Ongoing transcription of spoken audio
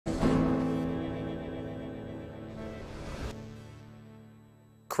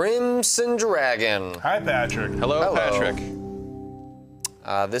Crimson Dragon. Hi, Patrick. Hello, Patrick.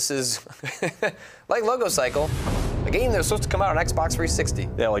 This is, like Logo Cycle, a game that was supposed to come out on Xbox 360.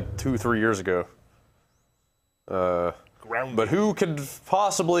 Yeah, like 2-3 years ago. But who could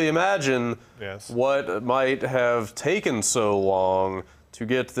possibly imagine what might have taken so long to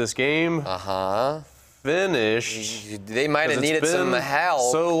get this game finished? They might have needed some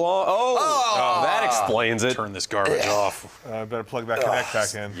help. So long. Oh, that explains it. Turn this garbage off. Better plug that Kinect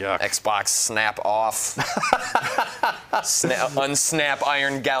back in. Yuck. Xbox snap off. Unsnap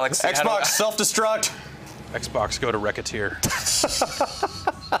Iron Galaxy. Xbox self-destruct. Xbox go to Racketeer.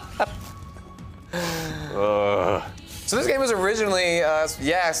 So this game was originally,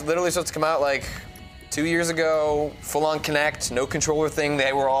 it's literally supposed to come out like 2 years ago. Full-on Kinect, no controller thing.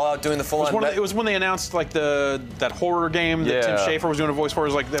 They were all out doing the full-on. It was when they announced like that horror game that Tim Schafer was doing a voice for. It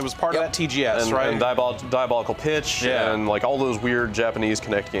was like that was part of that TGS, right? And Diabolical Pitch, and like all those weird Japanese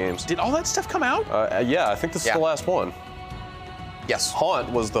Kinect games. Did all that stuff come out? Yeah, I think this is the last one. Yes. Haunt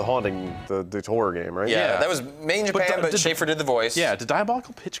was the haunting, the horror game, right? Yeah, that was made in Japan, but Schafer did the voice. Yeah, did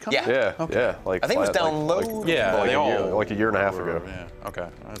Diabolical Pitch come out? Yeah, Okay. yeah. Like I think it was downloaded. like a year and a half ago. Yeah,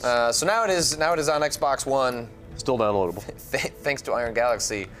 okay. So now it is on Xbox One. Still downloadable. Thanks to Iron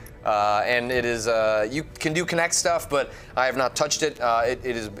Galaxy. And it is, you can do Kinect stuff, but I have not touched it. It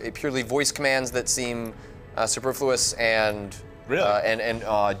is purely voice commands that seem superfluous and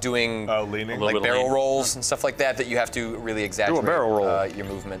doing like barrel rolls and stuff like that you have to really exaggerate your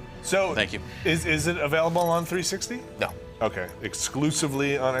movement. So, thank you. Is it available on 360? No. Okay,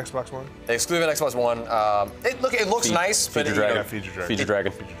 exclusively on Xbox One? Exclusive on Xbox One. It looks nice, but Feed your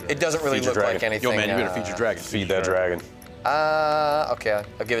dragon. It doesn't really look like anything. Yo, man, you better feed your dragon. Feed that dragon. Okay,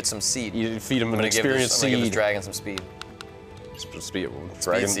 I'll give it some seed. You feed him an experienced seed. I'm gonna give this dragon some speed. Speed.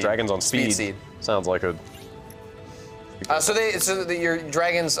 Dragons on speed. Seed. Sounds like a. So your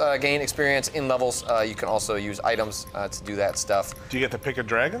dragons gain experience in levels. You can also use items to do that stuff. Do you get to pick a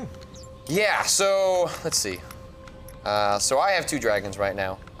dragon? Yeah. So let's see. So I have 2 dragons right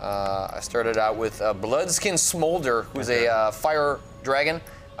now. I started out with Bloodskin Smolder, who's a fire dragon.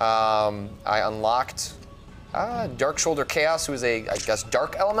 I unlocked Dark Shoulder Chaos, who is I guess,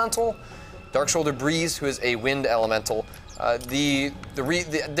 dark elemental. Dark Shoulder Breeze, who is a wind elemental. The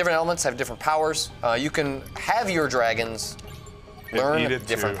different elements have different powers. You can have your dragons learn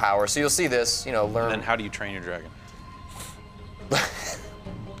different powers. So you'll see this, learn. And then how do you train your dragon?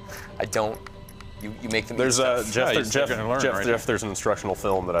 I don't. You make them. There's Jeff. Jeff. There's an instructional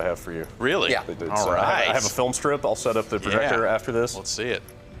film that I have for you. Really? Yeah. All right. I have a film strip. I'll set up the projector after this. Let's see it.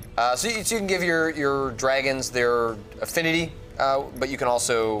 So you can give your dragons their affinity, but you can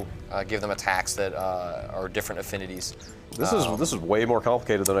also give them attacks that are different affinities. This is way more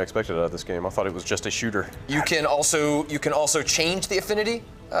complicated than I expected out of this game. I thought it was just a shooter. You can also change the affinity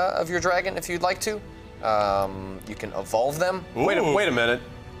of your dragon if you'd like to. You can evolve them. Wait a minute.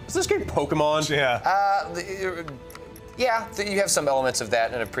 Is this game Pokemon? Yeah. You have some elements of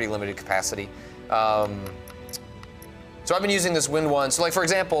that in a pretty limited capacity. So I've been using this wind one. So like for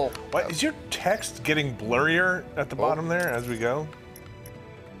example, Is your text getting blurrier at the bottom there as we go?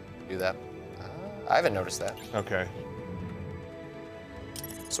 Do that. I haven't noticed that. Okay.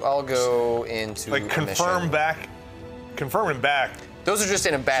 So I'll go into like confirm back. Those are just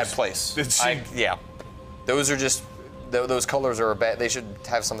in a bad place. Those are just. Those colors are bad. They should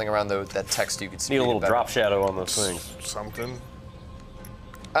have something around that text you could see. Need a little drop shadow on those things. Something.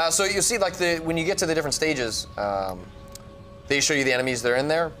 So you'll see, like when you get to the different stages, they show you the enemies that are in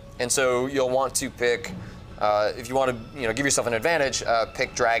there, and so you'll want to pick. If you want to, give yourself an advantage,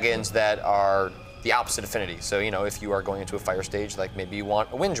 pick dragons that are the opposite affinity. So if you are going into a fire stage, like maybe you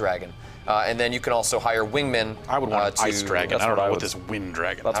want a wind dragon, and then you can also hire wingmen. I would want an ice dragon. I don't know what this wind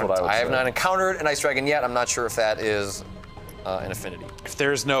dragon. That's what I would say. I have not encountered an ice dragon yet. I'm not sure if that is an affinity. If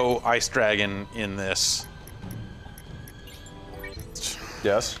there's no ice dragon in this.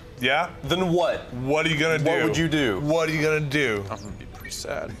 Yes. Yeah? Then what? What are you gonna do? What would you do? What are you gonna do? I'm gonna be pretty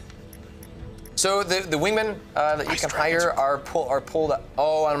sad. So the wingmen that you can hire are pulled.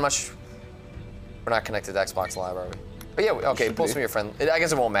 Oh, I'm not sure. We're not connected to Xbox Live, are we? But yeah, okay, it pulls from your friend. I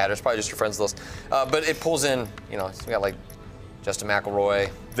guess it won't matter. It's probably just your friends list. But it pulls in, we got like Justin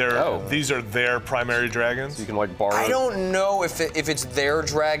McElroy. These are their primary dragons? You can like borrow. I don't know if it's their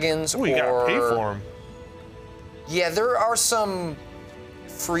dragons or. You gotta pay for them. Yeah, there are some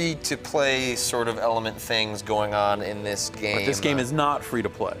free-to-play sort of element things going on in this game. But this game is not free to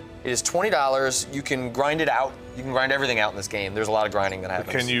play. It is $20. You can grind it out. You can grind everything out in this game. There's a lot of grinding that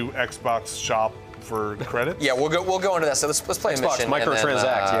happens. Can you Xbox shop for credits? Yeah, we'll go into that. So let's play a Xbox mission.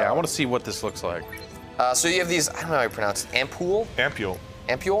 microtransact. Yeah, I want to see what this looks like. So you have these. I don't know how you pronounce it. Ampule. Ampule.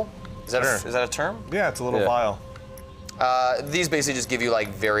 Ampule? Is that a term? Yeah, it's a little vial. These basically just give you like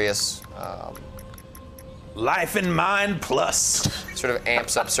various Life in Mind Plus. sort of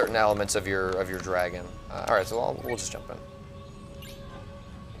amps up certain elements of your dragon. All right, so we'll just jump in.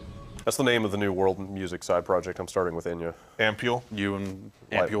 That's the name of the new world music side project I'm starting with Inya. Ampule. You and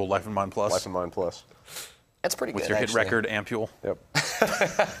Ampule, Life in Mind Plus. Life in Mind Plus. That's pretty good. With your hit actually. record, Ampule. Yep.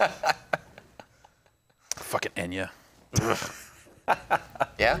 Fucking Enya.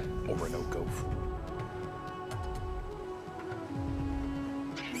 Yeah? Orinoco.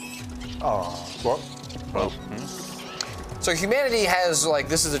 What? Oh. So humanity has like,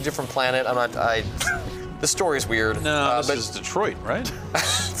 this is a different planet. The story's weird. No, but this is Detroit, right?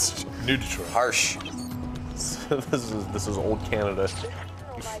 New Detroit. harsh. this is old Canada.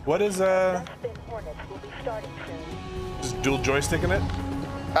 What is just dual joystick in it?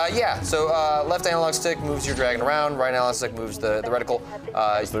 Yeah, so left analog stick moves your dragon around, right analog stick moves the reticle.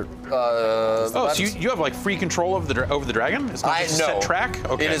 So you have like free control of over the dragon? It's not just a set track?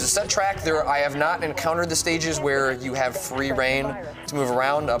 Okay. It is a set track. I have not encountered the stages where you have free reign to move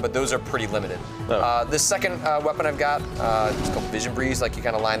around, but those are pretty limited. Oh. This second weapon I've got, it's called Vision Breeze. Like you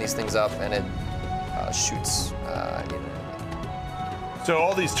kind of line these things up and it shoots. So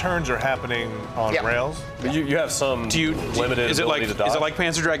all these turns are happening on rails? But you have some limited ability to dodge? Is it like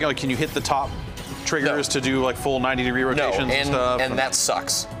Panzer Dragoon? Like, can you hit the top triggers to do like full 90-degree rotations and stuff? And that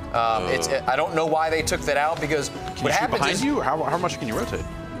sucks. I don't know why they took that out because what happens behind is you? How much can you rotate?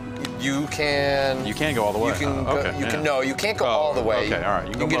 you can. You can go all the way. You can. Okay, You can. No, you can't go all the way. Okay, all right.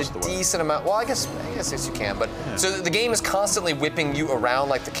 You can go get most a of the way. decent amount. Well, I guess yes, you can. But so the game is constantly whipping you around.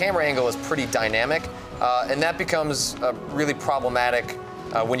 Like the camera angle is pretty dynamic, and that becomes really problematic.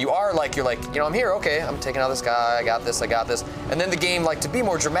 When you are like, you're like, I'm here, okay, I'm taking out this guy, I got this. And then the game, like to be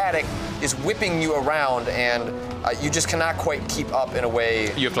more dramatic, is whipping you around and you just cannot quite keep up in a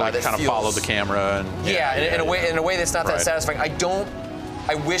way You have to like kind of follow the camera and in a way that's not that satisfying.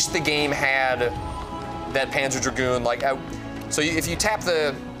 I wish the game had that Panzer Dragoon, like, so if you tap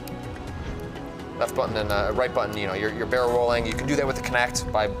the left button and right button, you're barrel rolling, you can do that with the Kinect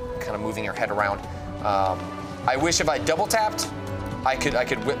by kind of moving your head around. I wish if I double tapped, I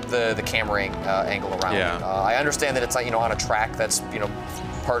could whip the camera angle around. Yeah. I understand that it's like on a track that's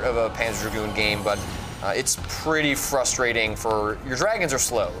part of a Panzer Dragoon game, but it's pretty frustrating. For your dragons are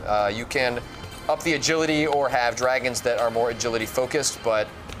slow. You can up the agility or have dragons that are more agility focused, but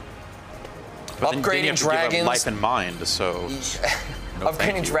upgrading dragons. Life in Mind, so.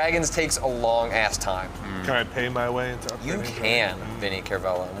 Upgrading dragons takes a long ass time. Can I pay my way into upgrading? You can, Vinny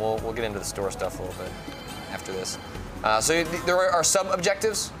Caravella, and we'll get into the store stuff a little bit after this. So there are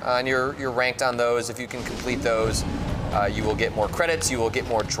sub-objectives, and you're ranked on those. If you can complete those, you will get more credits, you will get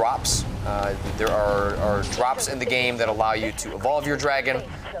more drops. There are drops in the game that allow you to evolve your dragon,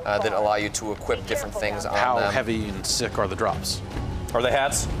 that allow you to equip different things on them. How heavy and sick are the drops? Are they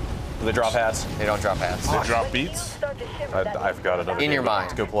hats? Do they drop hats? They don't drop hats. They drop beats? I've got another In game your mind.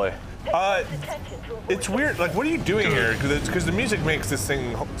 to go play. It's weird. Like, what are you doing here? Because the music makes this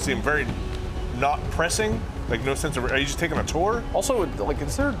thing seem very not pressing. Like, no sense of. Are you just taking a tour? Also, like,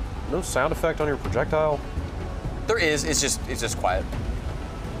 is there no sound effect on your projectile? There is. It's just quiet.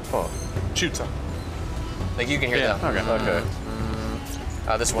 Huh. Shoot some. Like you can hear them. Okay.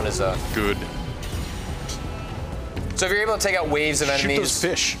 This one is Good. So if you're able to take out waves of Shoot enemies, those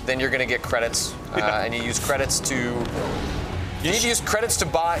fish. then you're gonna get credits, and you use credits to. You need to use credits to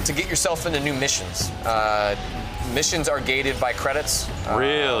get yourself into new missions. Missions are gated by credits.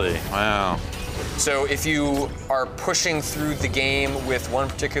 Really? Wow. So if you are pushing through the game with one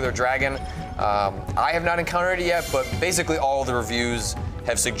particular dragon, I have not encountered it yet, but basically all the reviews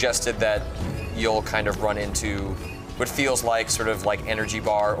have suggested that you'll kind of run into what feels like sort of like energy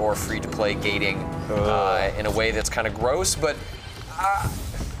bar or free-to-play gating in a way that's kind of gross. But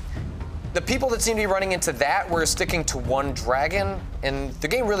the people that seem to be running into that were sticking to one dragon, and the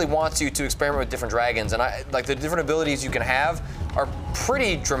game really wants you to experiment with different dragons, and like the different abilities you can have are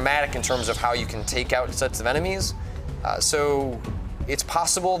pretty dramatic in terms of how you can take out sets of enemies. So it's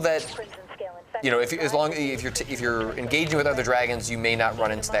possible that if you're engaging with other dragons, you may not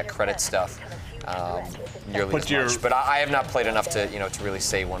run into that credit stuff nearly as much. But I have not played enough to to really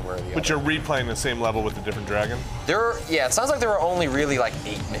say one way or the other. But you're replaying the same level with a different dragon? It sounds like there are only really like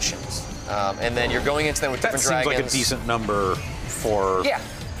 8 missions. And then you're going into them with different dragons. That seems like a decent number for... Yeah.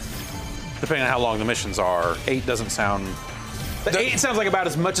 Depending on how long the missions are. 8 doesn't sound... 8 sounds like about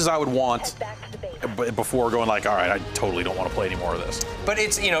as much as I would want before going like, all right, I totally don't want to play any more of this. But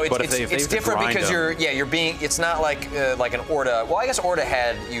it's it's different because it's not like an Orda. Well, I guess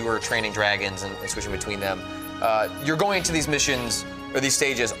Orda you were training dragons and switching between them. You're going into these missions or these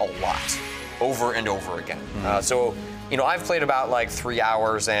stages a lot, over and over again. So, you know, I've played about like 3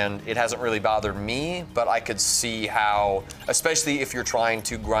 hours and it hasn't really bothered me, but I could see how, especially if you're trying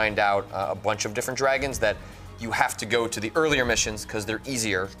to grind out a bunch of different dragons, that you have to go to the earlier missions because they're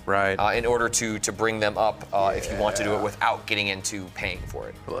easier, right? In order to bring them up if you want to do it without getting into paying for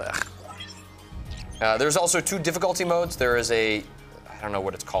it. There's also 2 difficulty modes. There is I don't know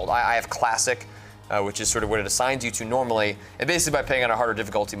what it's called. I have Classic, which is sort of what it assigns you to normally. And basically by paying on a harder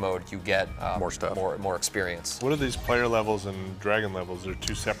difficulty mode, you get more stuff, more experience. What are these player levels and dragon levels? They're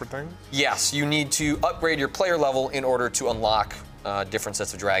 2 separate things? Yes, you need to upgrade your player level in order to unlock different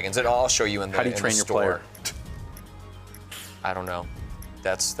sets of dragons. And I'll show you in the How do you train your player? I don't know.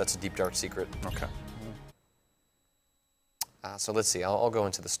 That's a deep dark secret. Okay. So let's see. I'll go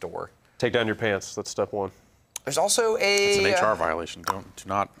into the store. Take down your pants. That's step 1. There's also a. It's an HR violation. Do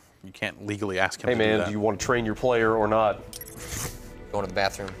not. You can't legally ask him. Hey to do man, that. do you want to train your player or not? Going to the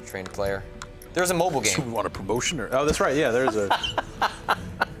bathroom, train your player. There's a mobile game. Do we want a promotion or? Oh, that's right. Yeah, there's a.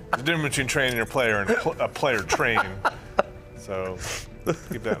 The difference between training your player and a player train. So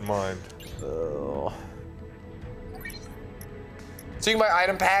keep that in mind. So you can buy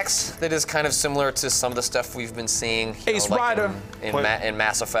item packs that is kind of similar to some of the stuff we've been seeing. Ace Rider. In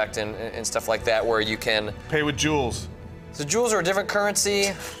Mass Effect and stuff like that, where you can pay with jewels. So jewels are a different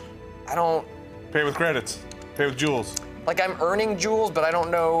currency. I don't. Pay with credits. Pay with jewels. Like I'm earning jewels, but I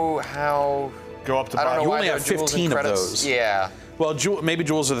don't know how. Go up to I don't know you why only have 15 of those. Yeah. Well, maybe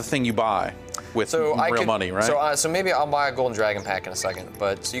jewels are the thing you buy with real money, right? So maybe I'll buy a golden dragon pack in a second.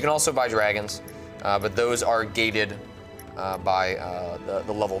 But so you can also buy dragons, but those are gated by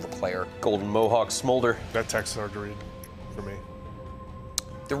the level of the player. Golden Mohawk Smolder. That text is hard to read for me.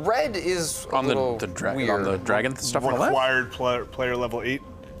 The red is a little weird. On the dragon stuff on the left? Required player level 8.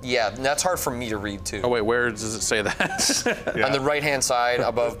 Yeah, that's hard for me to read too. Oh wait, where does it say that? On the right-hand side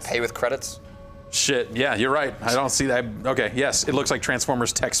above pay with credits. Shit, yeah, you're right. I don't see that. Okay, yes, it looks like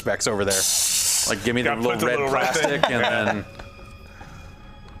Transformers tech specs over there. Like, give me the little red plastic and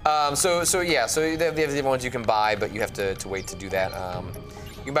then. So they have the ones you can buy, but you have to wait to do that.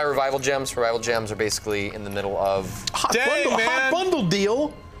 You can buy revival gems. Revival gems are basically in the middle of hot bundle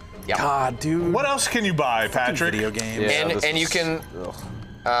deal. Yeah. God, dude. What else can you buy, Patrick? Video games. Yeah, and you can.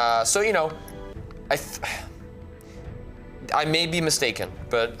 So you know, I may be mistaken,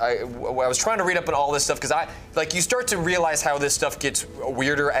 but I was trying to read up on all this stuff because you start to realize how this stuff gets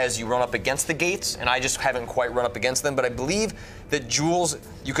weirder as you run up against the gates, and I just haven't quite run up against them. But I believe that jewels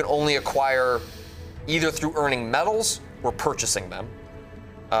you can only acquire either through earning medals or purchasing them.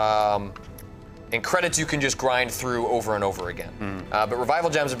 And credits you can just grind through over and over again. But revival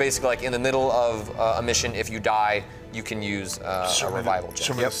gems are basically like in the middle of a mission. If you die, you can use a revival gem.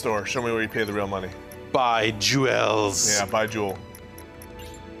 Show me the store. Show me where you pay the real money. Buy jewels. Yeah, buy Jewel.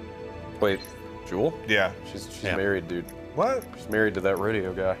 Wait, Jewel? Yeah. She's married, dude. What? She's married to that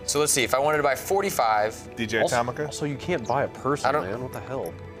radio guy. So let's see. If I wanted to buy 45. DJ Atomica? Also, you can't buy a person, man. What the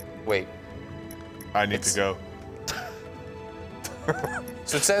hell? Wait. I need to go.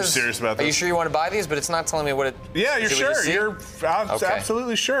 So it says. You're serious about this? Are you sure you want to buy these? But it's not telling me what it. Yeah, you're sure. You're Okay.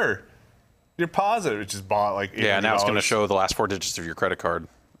 absolutely sure. You're positive. It just bought like $800. Yeah, now it's going to show the last 4 digits of your credit card.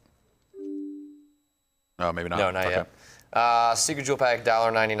 Oh, maybe not. No, not yet. Secret jewel pack,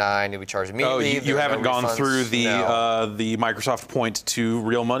 $1.99. You'll be charged immediately. Oh, you haven't gone through the No. the Microsoft Point to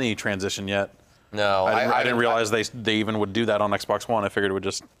real money transition yet. No, I didn't realize they even would do that on Xbox One. I figured it would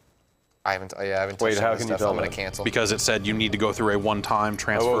just. I haven't. Wait, how can you tell I'm gonna that? cancel. Because it said you need to go through a one-time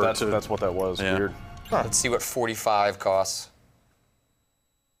transfer. Oh, that's what that was. Yeah. Weird. Let's see what 45 costs.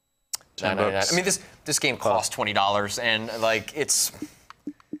 $9.99. I mean, this game costs $20, and like this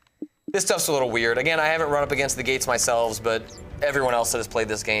stuff's a little weird. Again, I haven't run up against the gates myself, but everyone else that has played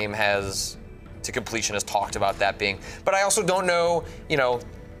this game to completion has talked about that being. But I also don't know,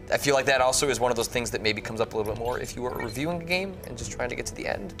 I feel like that also is one of those things that maybe comes up a little bit more if you were reviewing a game and just trying to get to the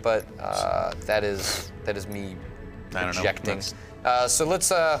end. But that is me projecting. So let's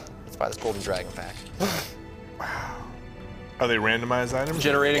buy this golden dragon pack. Wow. Are they randomized items?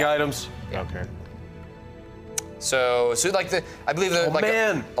 Generating items. Yeah. Okay. So like I believe that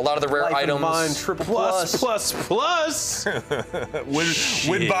a lot of the rare Life items. Mine, triple plus.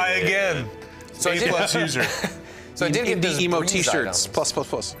 Would buy again. So A+ user. So I did get these emo breeze T-shirts. items. Plus.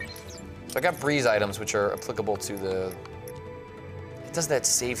 So I got breeze items, which are applicable to the. It does that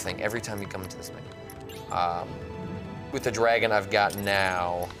save thing every time you come into this menu. With the dragon I've got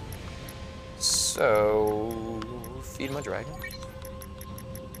now. So feed my dragon.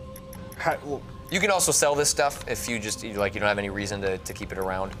 You can also sell this stuff if you you don't have any reason to keep it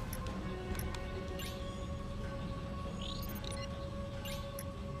around.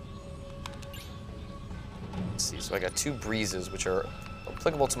 let's see. So I got 2 breezes, which are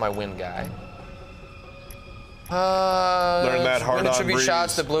applicable to my wind guy. Learn that hard wind on attribute breeze.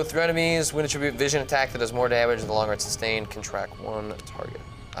 shots that blow through enemies. Wind attribute vision attack that does more damage the longer it's sustained. Can track 1 target.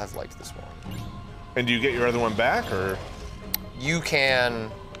 I've liked this one. And do you get your other one back, or? You can.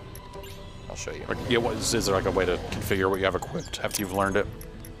 I'll show you. Like, yeah, is there like a way to configure what you have equipped after you've learned it?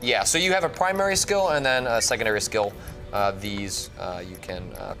 Yeah, so you have a primary skill and then a secondary skill. These you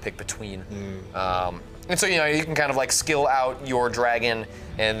can pick between. And so, you know, you can kind of like skill out your dragon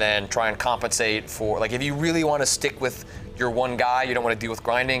and then try and compensate for, like, if you really want to stick with your one guy, you don't want to deal with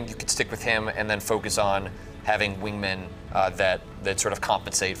grinding, you could stick with him and then focus on having wingmen that sort of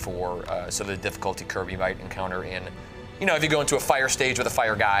compensate for sort of the difficulty curve you might encounter in, you know, if you go into a fire stage with a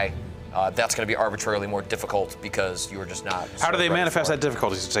fire guy, that's going to be arbitrarily more difficult because you're just not. How do they manifest that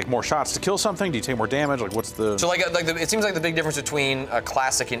difficulty? Do you take more shots to kill something? Do you take more damage? Like, what's the? So it seems like the big difference between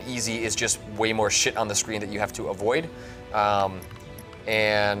classic and easy is just way more shit on the screen that you have to avoid.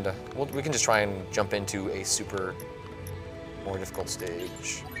 And we can just try and jump into a super more difficult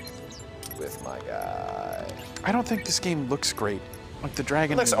stage with my guy. I don't think this game looks great. Like, the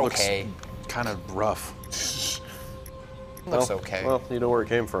dragon looks okay. Kind of rough. Looks okay. Well, you know where it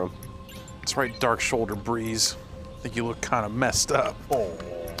came from. That's right, Dark Shoulder Breeze. I think you look kind of messed up. Oh.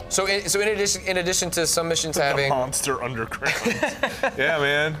 So in addition to some missions having Monster Underground. Yeah,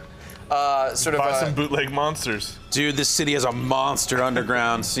 man. sort of Buy some bootleg monsters. Dude, this city has a monster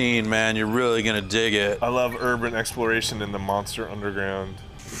underground scene, man. You're really gonna dig it. I love urban exploration in the Monster Underground.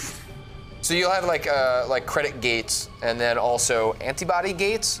 So you'll have like credit gates and then also antibody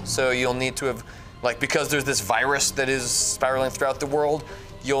gates. So you'll need to have, like, because there's this virus that is spiraling throughout the world,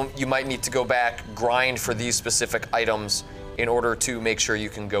 you might need to go back, grind for these specific items in order to make sure you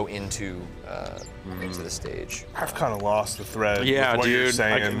can go into the stage. I've kind of lost the thread. Yeah, with what dude. You're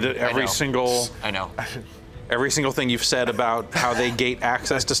saying. Like, every single every single thing you've said about how they gate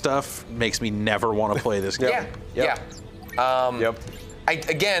access to stuff makes me never want to play this game. Yeah. Yep.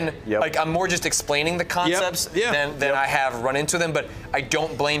 Like, I'm more just explaining the concepts than I have run into them, but I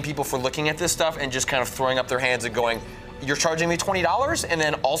don't blame people for looking at this stuff and just kind of throwing up their hands and going, you're charging me $20 and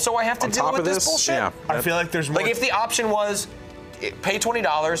then also I have to deal with this bullshit? Yeah. I feel like there's more. Like, if the option was pay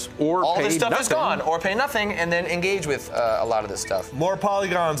 $20 or all pay this stuff nothing. is gone, or pay nothing and then engage with a lot of this stuff. More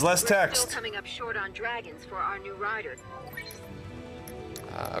polygons, less text. Still coming up short on dragons for our new rider.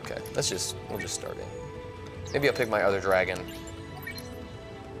 Okay, we'll just start in. Maybe I'll pick my other dragon.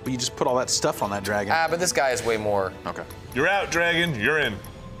 But you just put all that stuff on that dragon. But this guy is way more. Okay. You're out, dragon. You're in.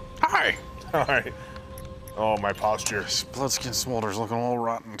 Hi. All right. Oh, my posture. This Bloodskin Smolder's looking a little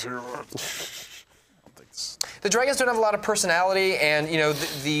rotten too. The dragons don't have a lot of personality, and you know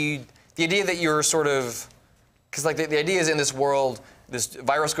the idea that you're sort of, because like the idea is in this world, this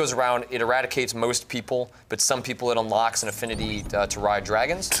virus goes around, it eradicates most people, but some people it unlocks an affinity to ride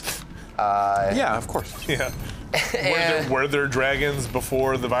dragons. Yeah, of course. Yeah. Were there dragons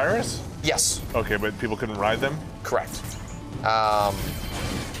before the virus? Yes. Okay, but people couldn't ride them? Correct.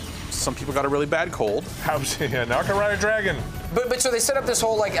 Some people got a really bad cold. Yeah, now I can ride a dragon. But so they set up this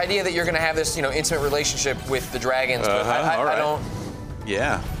whole like idea that you're gonna have this, you know, intimate relationship with the dragons, but I don't.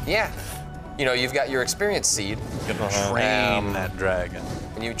 Yeah. Yeah. You know, you've got your experience seed. You gotta train that dragon.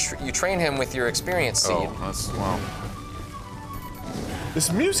 And you train him with your experience seed. Oh, that's, well.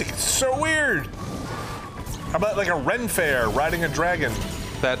 This music is so weird. How about like a Ren Fair riding a dragon?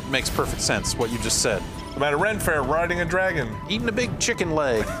 That makes perfect sense, what you just said. How about a Ren Fair riding a dragon? Eating a big chicken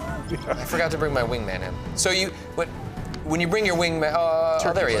leg. I forgot to bring my wingman in. So when you bring your wingman,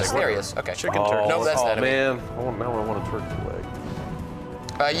 oh, there he is. There he is. Okay. Chicken turkey. No, that's not him. Man. Oh, now I want a turkey leg.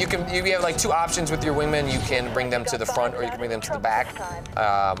 You have like 2 options with your wingmen. You can bring them to the front or you can bring them to the back.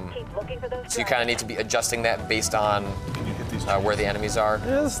 So you kind of need to be adjusting that based on where the enemies are.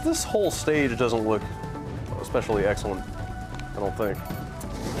 Yeah, this whole stage doesn't look especially excellent, I don't think.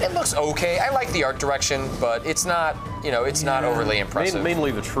 It looks okay. I like the art direction, but it's not, you know, it's not overly impressive.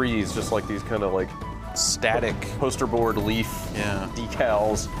 Mainly the trees, just like these kind of like static poster board leaf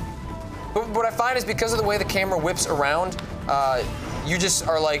decals. But what I find is because of the way the camera whips around, you just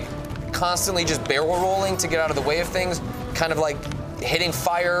are like constantly just barrel rolling to get out of the way of things, kind of like hitting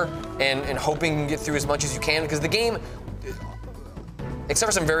fire and hoping you can get through as much as you can, because the game,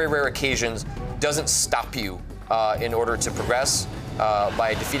 except for some very rare occasions, doesn't stop you in order to progress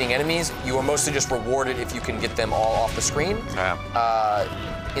by defeating enemies. You are mostly just rewarded if you can get them all off the screen.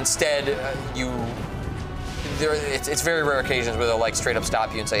 Instead, it's very rare occasions where they'll like straight up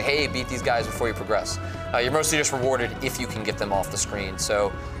stop you and say, hey, beat these guys before you progress. You're mostly just rewarded if you can get them off the screen.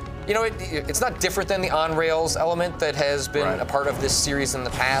 So, you know, it's not different than the on-rails element that has been a part of this series in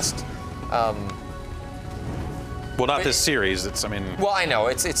the past. Well, not this series. It's, I mean. Well, I know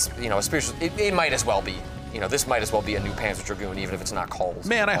it's you know, especially it might as well be. You know, this might as well be a new Panzer Dragoon, even if it's not called.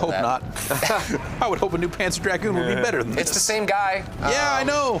 Man, I hope not. I would hope a new Panzer Dragoon would be better than this. It's the same guy. Yeah, I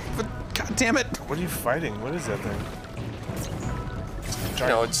know, but god damn it. What are you fighting? What is that thing? You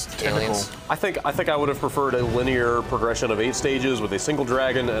know, it's aliens. I think I would have preferred a linear progression of 8 stages with a single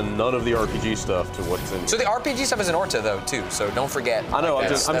dragon and none of the RPG stuff to what's in. So the RPG stuff is in Orta though too. So don't forget. I know. Like, I'm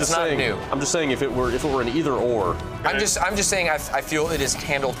just saying. New. I'm just saying if it were an either or. I'm just saying I feel it is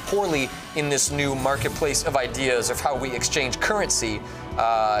handled poorly in this new marketplace of ideas of how we exchange currency.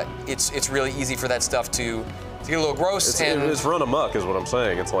 It's really easy for that stuff to get a little gross. It's run amok, is what I'm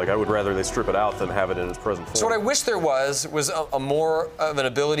saying. It's like I would rather they strip it out than have it in its present form. So what I wish there was a more of an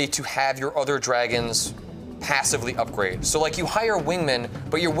ability to have your other dragons passively upgrade. So like you hire wingmen,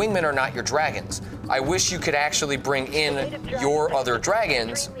 but your wingmen are not your dragons. I wish you could actually bring in your other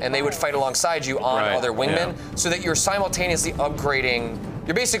dragons and they would fight alongside you on other wingmen so that you're simultaneously upgrading.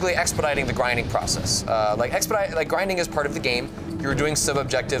 You're basically expediting the grinding process. Like grinding is part of the game. You're doing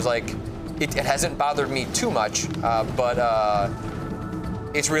sub-objectives like it hasn't bothered me too much, but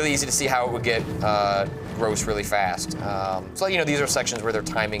it's really easy to see how it would get gross really fast. So you know, these are sections where they're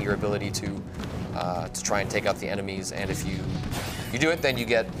timing your ability to try and take out the enemies, and if you do it, then you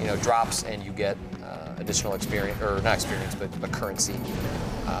get drops and you get additional experience, or not experience, but a currency.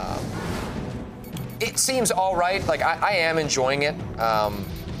 It seems all right. Like I am enjoying it,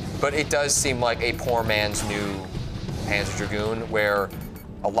 but it does seem like a poor man's new Panzer Dragoon, where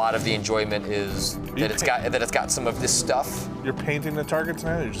a lot of the enjoyment is that it's got some of this stuff. You're painting the targets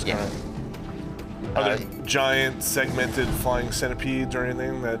now? You're just are there giant segmented flying centipedes or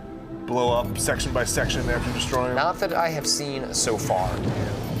anything that blow up section by section after destroying them? Not that I have seen so far.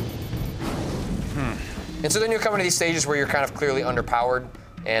 And so then you're coming to these stages where you're kind of clearly underpowered,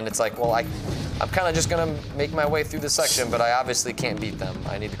 and it's like, well, I'm kind of just gonna make my way through this section, but I obviously can't beat them.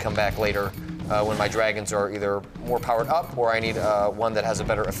 I need to come back later when my dragons are either more powered up, or I need one that has a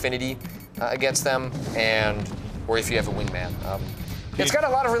better affinity against them, or if you have a wingman. It's got a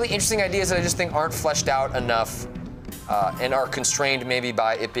lot of really interesting ideas that I just think aren't fleshed out enough and are constrained maybe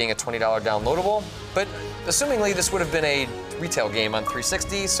by it being a $20 downloadable. But assumingly this would have been a retail game on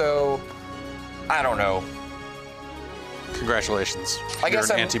 360, so I don't know. Congratulations. You're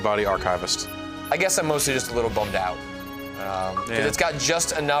an antibody archivist. I guess I'm mostly just a little bummed out. Because it's got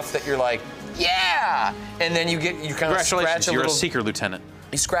just enough that you're like, yeah! And then you kind of scratch a little. You're a secret lieutenant.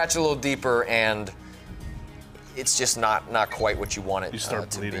 You scratch a little deeper and it's just not quite what you want it you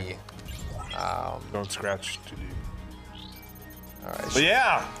start to bleeding. be. Don't scratch too deep. All right. But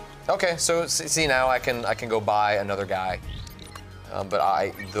yeah! Okay, so see now I can go buy another guy.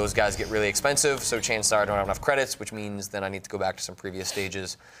 But those guys get really expensive, so chances are I don't have enough credits, which means then I need to go back to some previous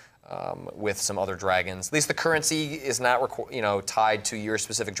stages with some other dragons. At least the currency is not tied to your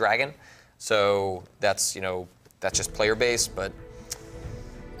specific dragon, so that's just player based. But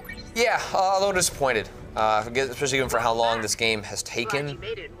yeah, a little disappointed, especially given for how long this game has taken. You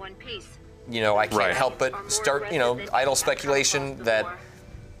made it in one piece. I can't help but start idle speculation that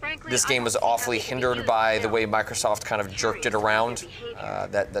this game was awfully hindered by the way Microsoft kind of jerked it around.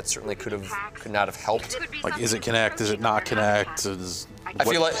 That certainly could not have helped. Like, is it Kinect? Is it not Kinect? I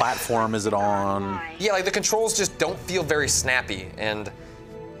feel like platform is it on? Yeah, like the controls just don't feel very snappy, and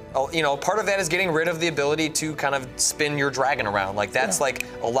part of that is getting rid of the ability to kind of spin your dragon around. Like that's like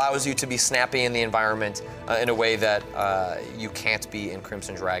allows you to be snappy in the environment in a way that you can't be in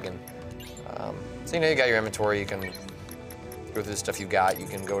Crimson Dragon. So you got your inventory. You can go through the stuff you got. You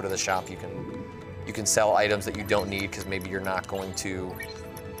can go to the shop. You can sell items that you don't need because maybe you're not going to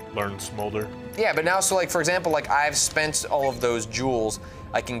learn Smolder. Yeah, but now, so like for example, like I've spent all of those jewels.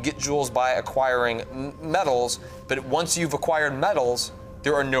 I can get jewels by acquiring metals, but once you've acquired metals,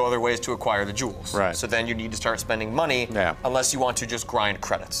 there are no other ways to acquire the jewels. Right. So then you need to start spending money unless you want to just grind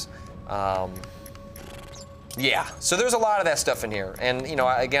credits. Yeah, so there's a lot of that stuff in here. And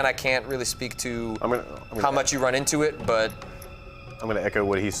again, I can't really speak to how much you run into it, but I'm gonna echo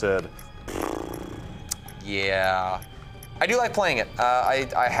what he said. Yeah. I do like playing it.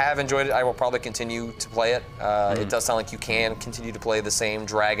 I have enjoyed it. I will probably continue to play it. It does sound like you can continue to play the same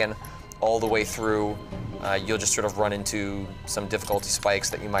dragon all the way through. You'll just sort of run into some difficulty spikes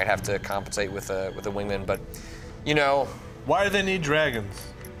that you might have to compensate with a wingman, but why do they need dragons?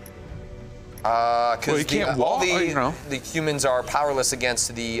 Because the humans are powerless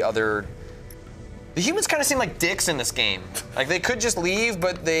against the other. The humans kind of seem like dicks in this game. Like they could just leave,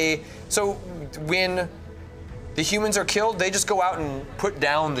 but so when the humans are killed, they just go out and put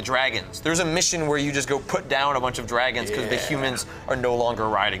down the dragons. There's a mission where you just go put down a bunch of dragons because the humans are no longer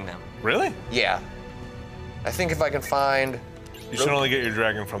riding them. Really? Yeah. I think if I can find... You should only get your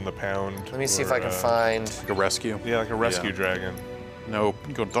dragon from the pound. Let me see if I can find... Like a rescue? Yeah, like a rescue dragon. No,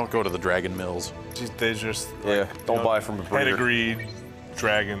 don't go to the dragon mills. They just... don't buy from a breeder. Pedigreed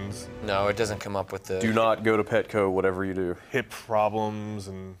dragons. No, it doesn't come up with the... Do not go to Petco, whatever you do. Hip problems,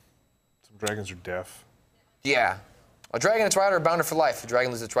 and some dragons are deaf. Yeah. A dragon and its rider are bounded for life. If a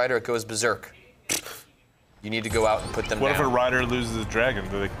dragon loses its rider, it goes berserk. You need to go out and put them What down. if a rider loses a dragon?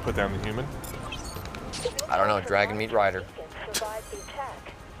 Do they put down the human? I don't know. Dragon meet rider.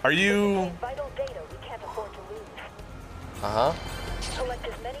 Are you... Uh-huh.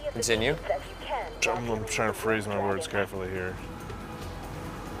 Continue. I'm trying to phrase my words carefully here.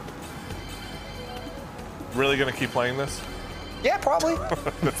 Really gonna keep playing this? Yeah, probably.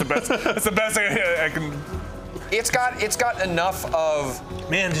 That's the best. That's the best I can. It's got enough of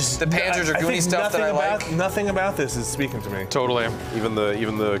just the Panzer Dragoon stuff that I like. Nothing about this is speaking to me. Totally. Even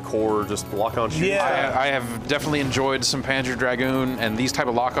the core just lock-on shooter. Yeah. I have definitely enjoyed some Panzer Dragoon and these type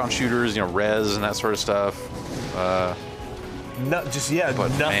of lock-on shooters, you know, res and that sort of stuff. Nothing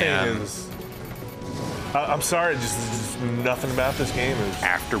man. is. I'm sorry, just nothing about this game is.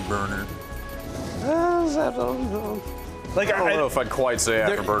 Afterburner. Like, I don't know if I'd quite say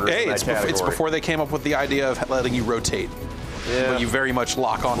Afterburners Hey, in that category. it's before they came up with the idea of letting you rotate. Yeah. But you very much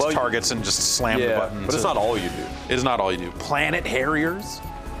lock on to targets and just slam the buttons. But it's not all you do. It is not all you do. Planet Harriers?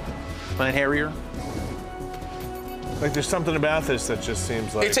 Planet Harrier? Like, there's something about this that just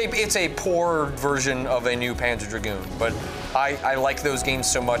seems like... It's a poor version of a new Panzer Dragoon, but I like those games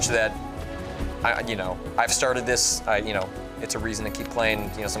so much that I've started this. It's a reason to keep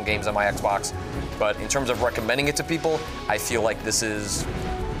playing some games on my Xbox. But in terms of recommending it to people, I feel like this is,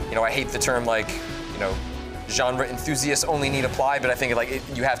 I hate the term genre enthusiasts only need apply, but I think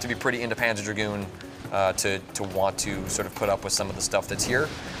you have to be pretty into Panzer Dragoon to want to sort of put up with some of the stuff that's here.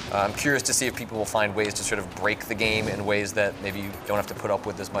 I'm curious to see if people will find ways to sort of break the game in ways that maybe you don't have to put up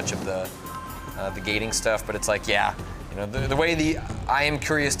with as much of the gating stuff. But it's the way I am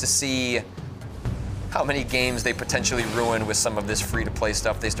curious to see how many games they potentially ruin with some of this free-to-play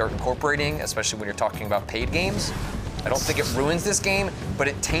stuff they start incorporating, especially when you're talking about paid games. I don't think it ruins this game, but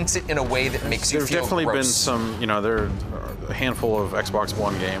it taints it in a way that makes you feel There's definitely been gross. some, there are a handful of Xbox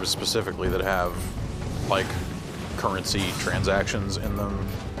One games specifically that have, like, currency transactions in them.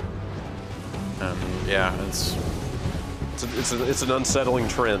 And, yeah, It's an unsettling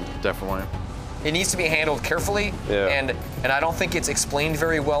trend. Definitely. It needs to be handled carefully, and I don't think it's explained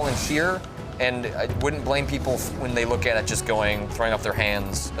very well in here. And I wouldn't blame people when they look at it just throwing up their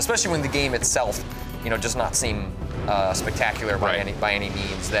hands, especially when the game itself, does not seem spectacular by any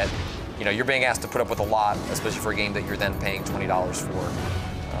means. That, you're being asked to put up with a lot, especially for a game that you're then paying $20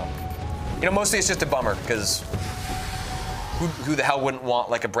 for. Mostly it's just a bummer because who the hell wouldn't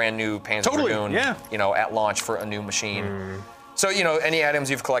want like a brand new Panzer Dragoon, at launch for a new machine? So, any items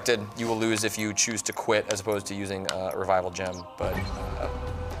you've collected, you will lose if you choose to quit as opposed to using a revival gem. But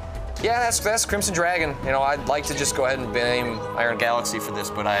yeah, that's Crimson Dragon. I'd like to just go ahead and blame Iron Galaxy for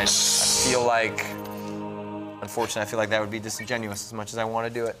this, but I feel like, unfortunately, I feel like that would be disingenuous as much as I want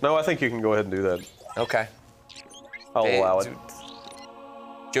to do it. No, I think you can go ahead and do that. Okay. I'll allow it.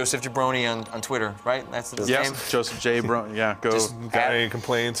 Joseph Jabroni on Twitter, right? That's his name? Joseph J. Brown. Yeah, go. Just got any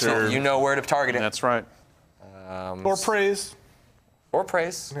complaints So or... you know where to target it. That's right. Or praise. Or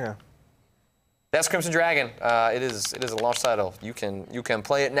praise. Yeah. That's Crimson Dragon. It is a launch title. You can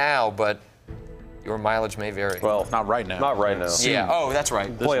play it now, but your mileage may vary. Well, Not right now. not right now. Yeah. Oh, that's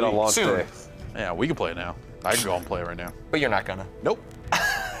right. Play it on launch Soon. day. Yeah, we can play it now. I can go and play it right now. But you're not gonna. Nope.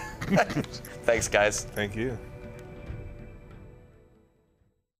 Thanks, guys. Thank you.